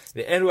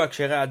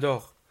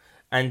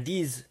 And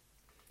these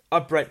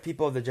upright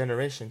people of the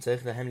generation,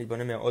 Rabeinu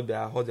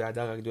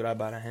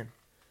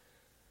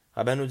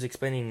is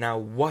explaining now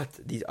what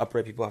these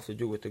upright people have to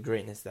do with the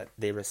greatness that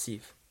they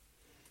receive.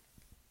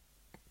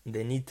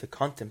 They need to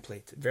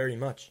contemplate very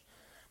much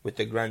with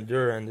the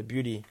grandeur and the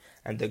beauty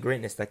and the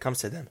greatness that comes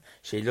to them.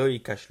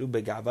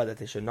 That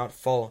they should not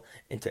fall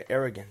into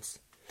arrogance.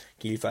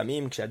 Because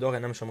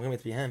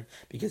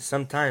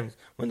sometimes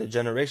when the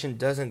generation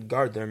doesn't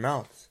guard their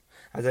mouths,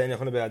 then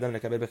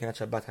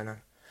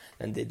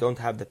they don't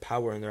have the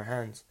power in their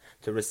hands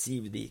to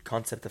receive the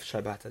concept of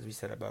Shabbat, as we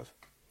said above.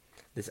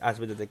 This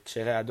aspect that the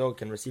Ksherei Ador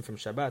can receive from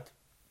Shabbat.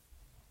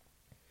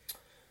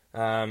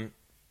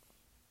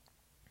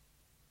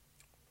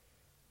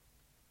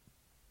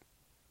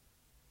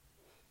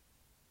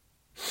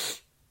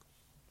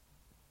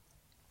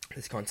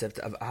 This concept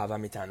of Ahava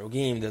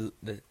Mitanugim,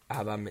 the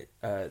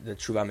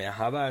Tshuva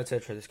Me'ahava,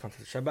 etc., this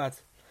concept of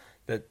Shabbat,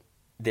 that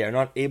they are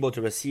not able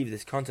to receive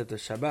this concept of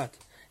Shabbat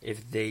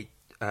if they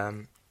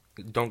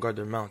don't guard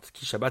their mouth.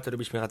 For Shabbat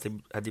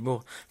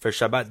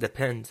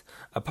depends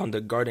upon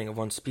the guarding of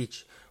one's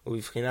speech.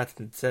 It says,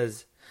 it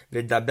says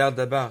about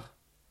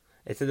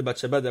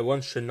Shabbat that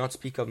one should not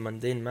speak of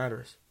mundane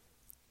matters.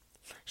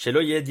 That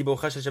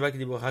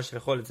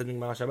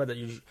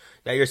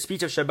your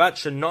speech of Shabbat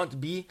should not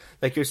be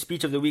like your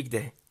speech of the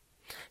weekday.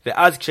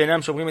 So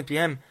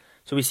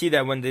we see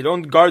that when they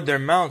don't guard their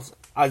mouths,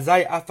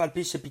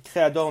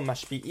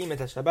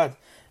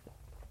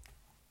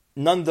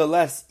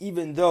 nonetheless,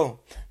 even though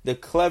the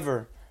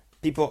clever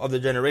people of the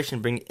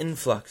generation bring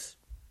influx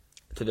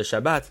to the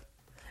Shabbat,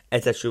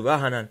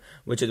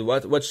 which is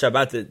what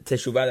Shabbat, the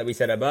Teshuvah that we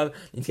said above,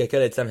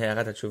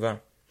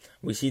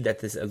 we see that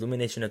this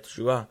illumination of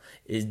Teshuvah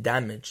is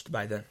damaged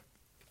by them.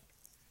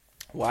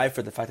 Why?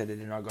 For the fact that they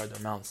did not guard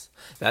their mouths.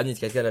 Then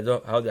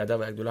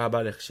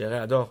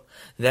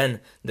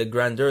the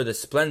grandeur, the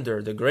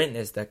splendor, the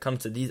greatness that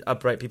comes to these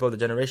upright people of the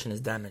generation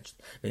is damaged.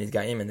 And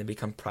they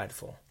become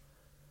prideful.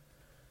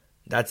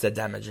 That's the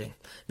damaging.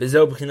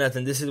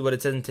 And this is what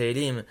it says in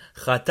Tehillim.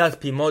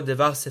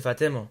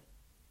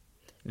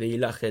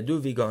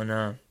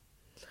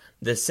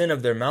 The sin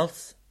of their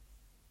mouths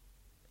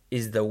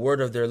is the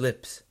word of their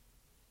lips.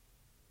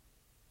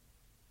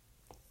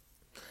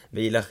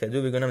 They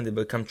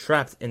become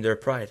trapped in their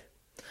pride.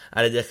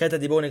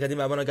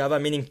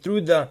 Meaning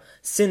through the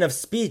sin of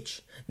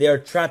speech, they are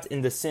trapped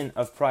in the sin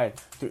of pride.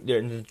 They're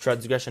in the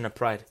transgression of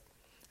pride.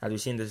 As we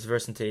see in this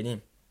verse in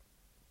Tehillim.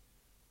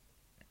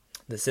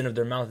 The sin of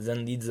their mouth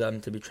then leads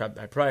them to be trapped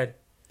by pride.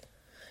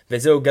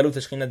 This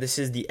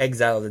is the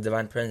exile of the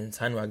divine presence.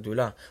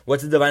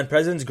 What's the divine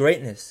presence?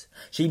 Greatness.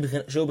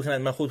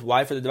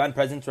 Why? For the divine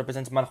presence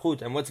represents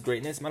malchut. And what's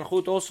greatness?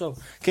 Malchut also.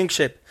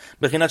 Kingship.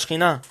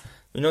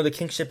 We know the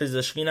kingship is the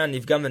Shekhinah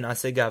nivgam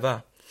v'naseh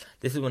gava.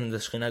 This is when the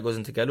Shekhinah goes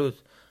into galut,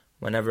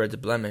 whenever it's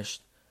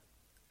blemished,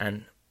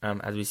 and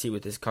as we see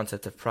with this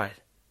concept of pride,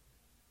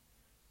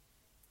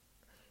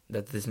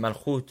 that this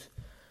malchut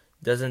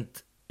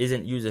isn't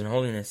used in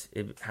holiness.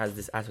 It has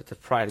this aspect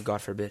of pride.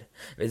 God forbid.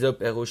 And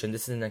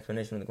this is an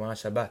explanation of the Gemara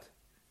Shabbat.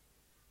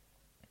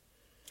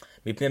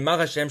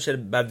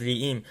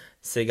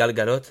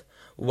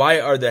 Why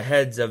are the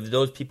heads of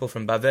those people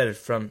from Bavel,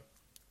 from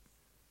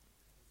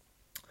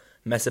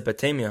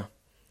Mesopotamia,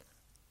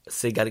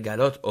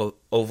 segalgalot,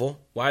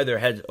 oval? Why are their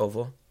heads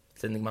oval?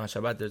 In the Gemara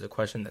Shabbat, there's a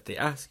question that they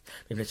ask.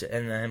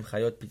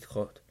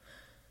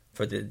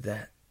 For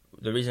the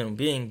reason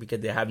being,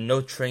 because they have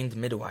no trained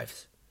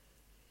midwives.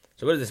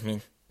 So what does this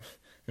mean?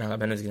 Now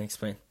Rabeinu is going to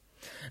explain.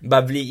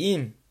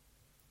 Bavliim,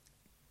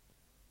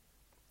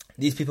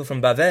 these people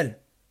from Bavel,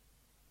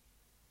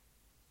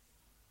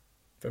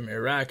 from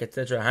Iraq,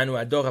 etc. Hanu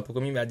Ador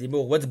HaPukumim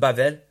Adibur. What's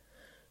Bavel?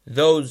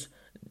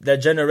 That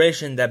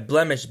generation that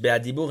blemished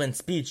be'adibur in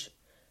speech.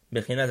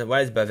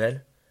 Why is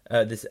Bavel?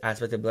 This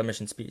aspect of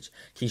blemish in speech.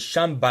 Ki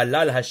sham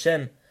balal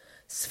Hashem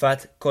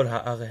sfat kol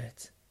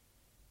haaret.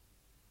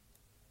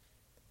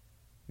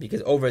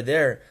 Because over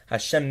there,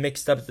 Hashem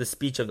mixed up the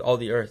speech of all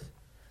the earth.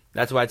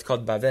 That's why it's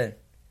called Bavel.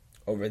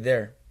 Over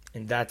there,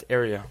 in that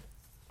area.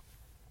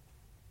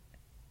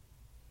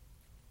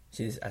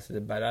 See, this aspect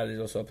of balal is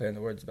also playing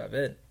the words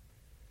Bavel.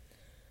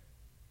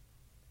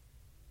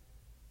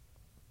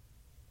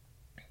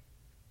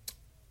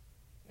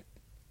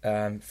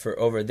 For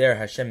over there,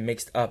 Hashem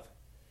mixed up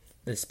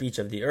the speech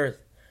of the earth.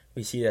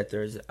 We see that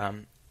there's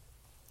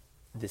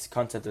this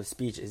concept of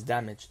speech is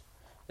damaged,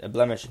 a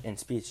blemish in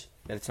speech,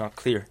 that it's not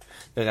clear.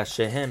 The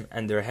Rashehem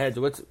and their heads.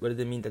 What does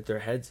it mean that their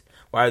heads?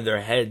 Why are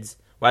their heads?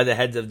 Why are the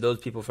heads of those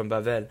people from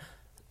Bavel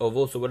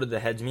oval? So what do the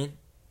heads mean?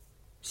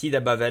 See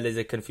that Bavel is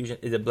a confusion,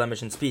 is a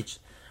blemish in speech.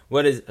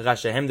 What is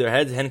Rashehem? Their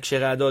heads. Hen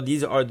Ksherei Ador.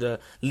 These are the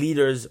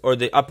leaders or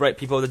the upright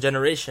people of the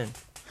generation.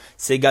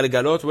 Segal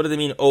Galot. What does it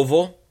mean?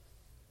 Oval.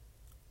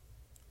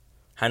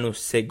 Hanu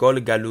Segol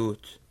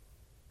Galut.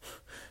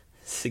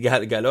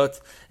 Segal galot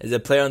is a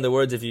play on the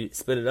words. If you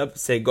split it up,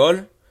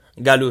 segol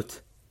galut.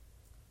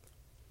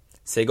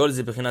 Segol is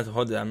the bechinat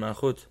hod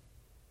malchut.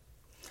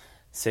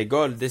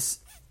 Segol, this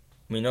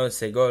we know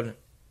segol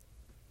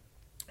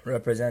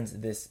represents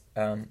this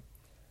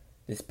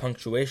this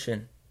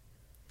punctuation,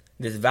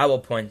 this vowel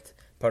point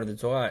part of the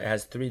Torah. It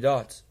has 3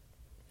 dots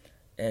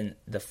in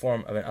the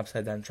form of an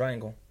upside down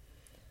triangle.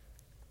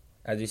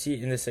 As you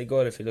see in the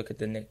segol, if you look at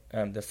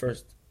the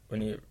first,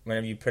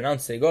 whenever you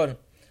pronounce segol,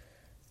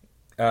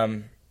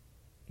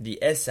 the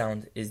S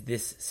sound is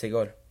this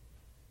segol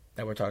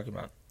that we're talking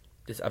about.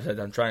 This upside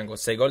down triangle.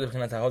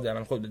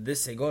 Segol but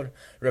this segol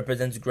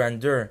represents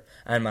grandeur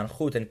and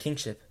malchut and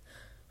kingship.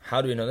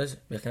 How do we know this?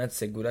 Because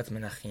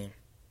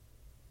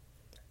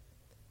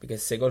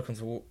segol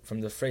comes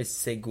from the phrase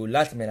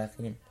segulat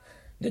melachim,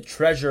 the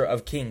treasure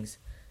of kings.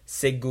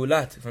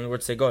 Segulat, from the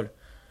word segol.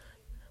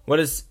 What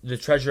is the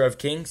treasure of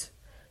kings?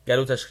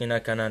 Galut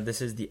HaShechina Kanan.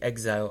 This is the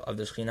exile of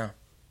the Shechina.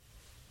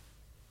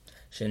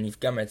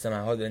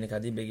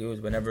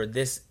 Whenever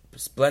this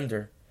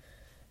splendor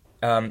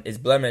is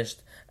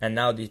blemished, and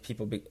now these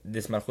people,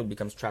 this malchut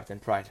becomes trapped in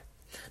pride.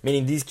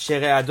 Meaning these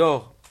ksherei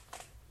ador,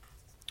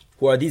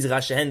 who are these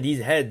rashehen,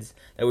 these heads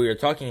that we were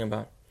talking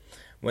about,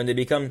 when they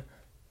become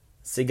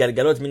segal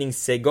galot, meaning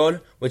segol,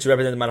 which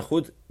represents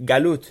malchut,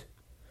 galut.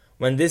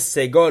 When this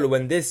segol,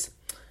 when this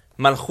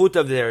malchut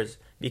of theirs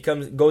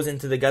goes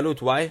into the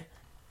galut, why?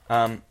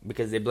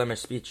 Because they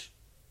blemish speech.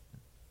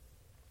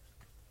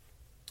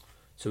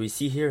 So we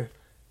see here,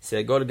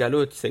 segol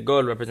galut,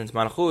 segol represents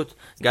malchut,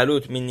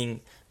 galut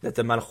meaning that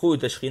the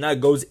malchut, the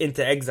Shekhinah, goes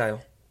into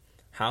exile.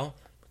 How?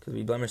 Because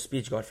we blemish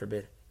speech, God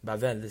forbid.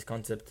 Bavel, this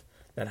concept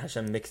that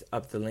Hashem mixed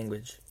up the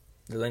languages.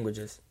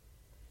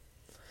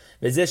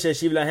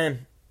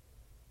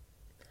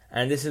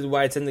 And this is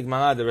why it's in the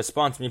Gemara, the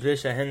response,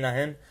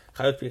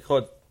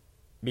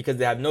 because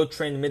they have no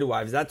trained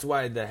midwives. That's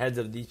why the heads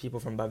of these people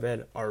from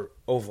Bavel are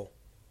oval.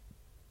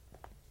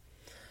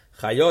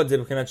 Chayot ze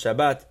b'chinat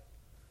Shabbat.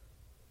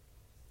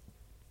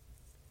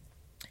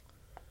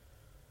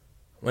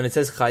 When it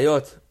says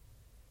chayot,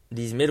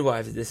 these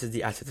midwives, this is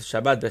the aspect of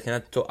Shabbat.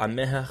 B'chinat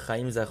to'ameha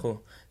chayim zachu.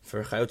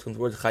 For chayot comes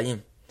the word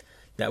chayim.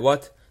 That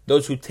what?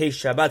 Those who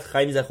taste Shabbat,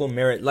 chayim zachu,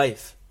 merit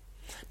life.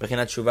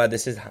 B'chinat shuvah,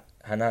 this is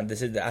Hanan,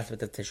 this is the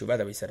aspect of teshuvah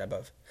that we said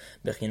above.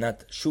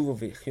 B'chinat shuvu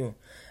v'chyu.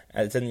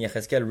 As it said in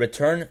Yechezkel,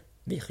 return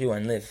v'chyu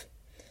and live.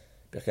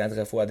 B'chinat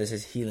refuah, this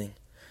is healing.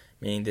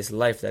 Meaning this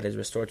life that is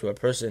restored to a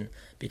person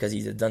because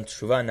he's done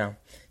teshuvah now.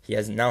 He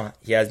has now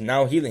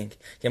healing.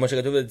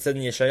 It said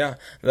in Yeshaya,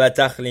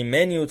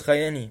 v'atachlimeni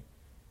utchayeni.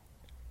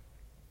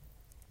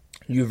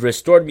 You've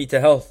restored me to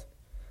health.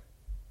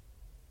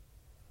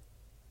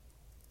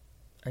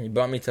 And you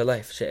brought me to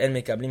life. She'en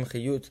mekablim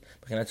chiyut.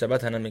 B'chinat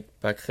Shabbat hanan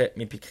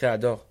mipikchei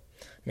ador.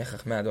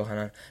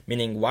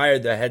 Meaning, why are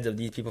the heads of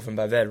these people from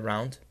Bavel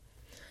round?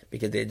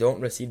 Because they don't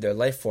receive their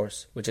life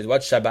force, which is what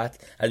Shabbat,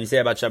 as we say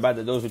about Shabbat,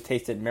 that those who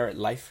taste it merit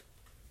life.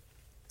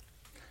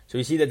 So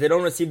we see that they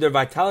don't receive their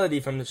vitality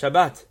from the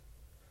Shabbat.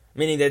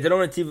 Meaning that they don't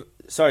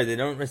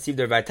receive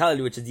their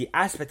vitality, which is the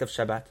aspect of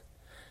Shabbat.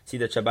 See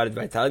that Shabbat is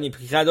vitality.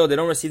 They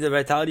don't receive their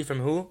vitality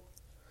from who?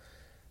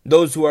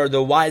 Those who are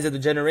the wise of the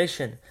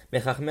generation.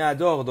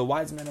 The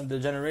wise men of the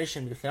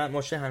generation.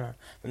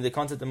 From the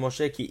concept of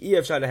Moshe.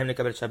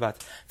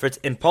 For it's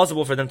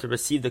impossible for them to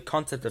receive the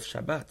concept of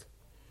Shabbat.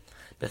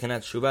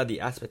 The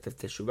aspect of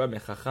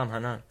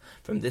Teshuvah.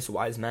 From this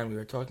wise man we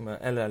were talking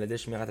about.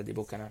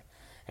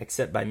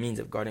 Except by means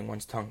of guarding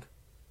one's tongue,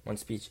 one's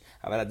speech.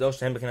 But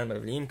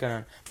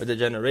the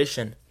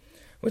generation,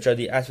 which are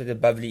the aspect of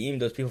Bavliim,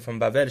 those people from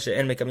Bavel,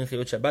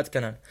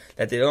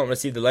 that they don't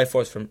receive the life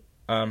force from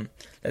that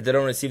they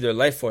don't receive their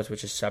life force,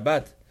 which is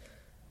Shabbat.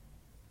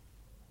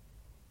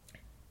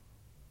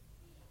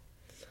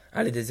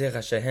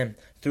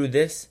 Through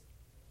this,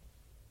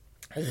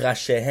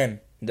 Rashehem,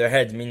 their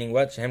heads, meaning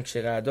what? Shehem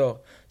ksherei ador,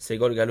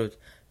 segol galut.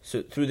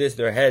 So through this,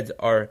 their heads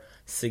are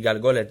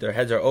sigal golet, their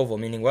heads are oval,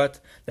 meaning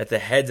what? That the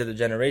heads of the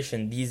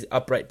generation, these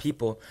upright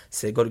people,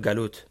 segol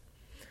galut,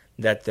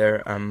 that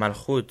their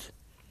malchut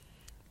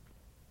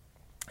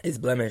is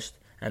blemished,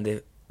 and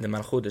the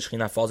malchut, the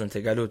Shekhinah, falls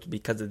into galut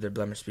because of their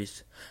blemished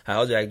speech.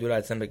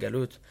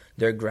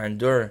 Their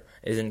grandeur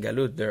is in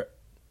galut,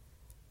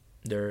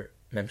 their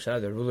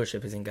memshala, their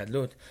rulership is in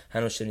galut,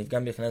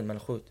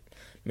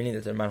 meaning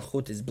that their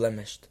malchut is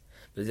blemished.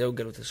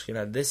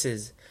 This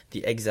is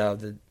the exile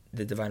of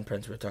the divine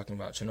prince we're talking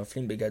about.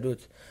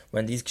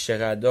 When these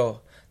ksherei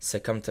ador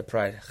succumb to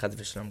pride, chad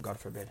v'shalom, God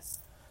forbid. So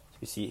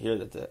we see here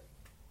that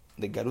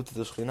the galut of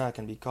the Shekhinah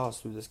can be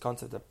caused through this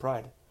concept of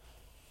pride,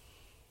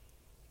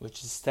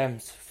 which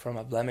stems from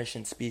a blemish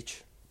in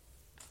speech.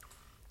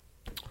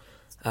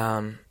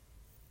 So,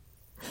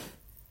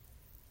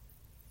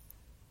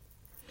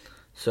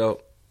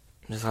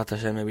 Mizrat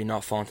Hashem, maybe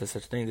not fall into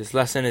such thing. This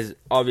lesson is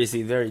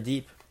obviously very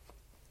deep.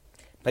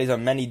 Plays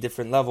on many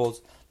different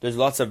levels. There's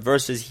lots of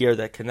verses here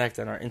that connect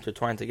and are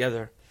intertwined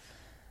together.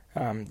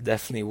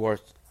 Definitely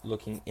worth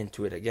looking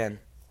into it again.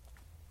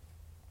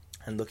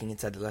 and looking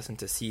inside the lesson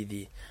to see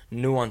the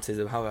nuances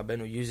of how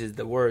Rabbeinu uses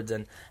the words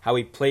and how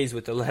he plays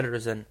with the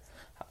letters and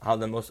how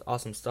the most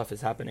awesome stuff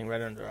is happening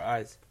right under our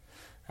eyes.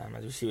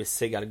 As we see with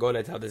Segar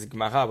Golet, how this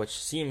Gemara, which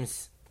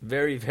seems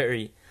very,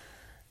 very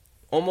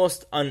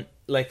almost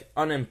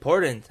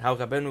unimportant, how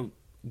Rabbeinu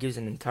gives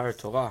an entire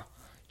Torah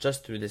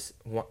just through this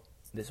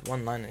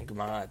one line in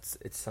Gemara.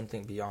 It's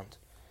something beyond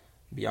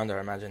our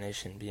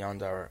imagination,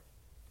 beyond the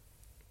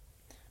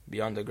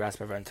grasp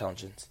of our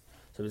intelligence.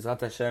 So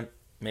B'ezrat Hashem,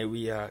 may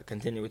we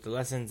continue with the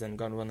lessons, and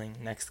God willing,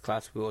 next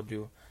class we will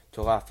do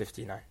Torah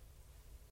 59.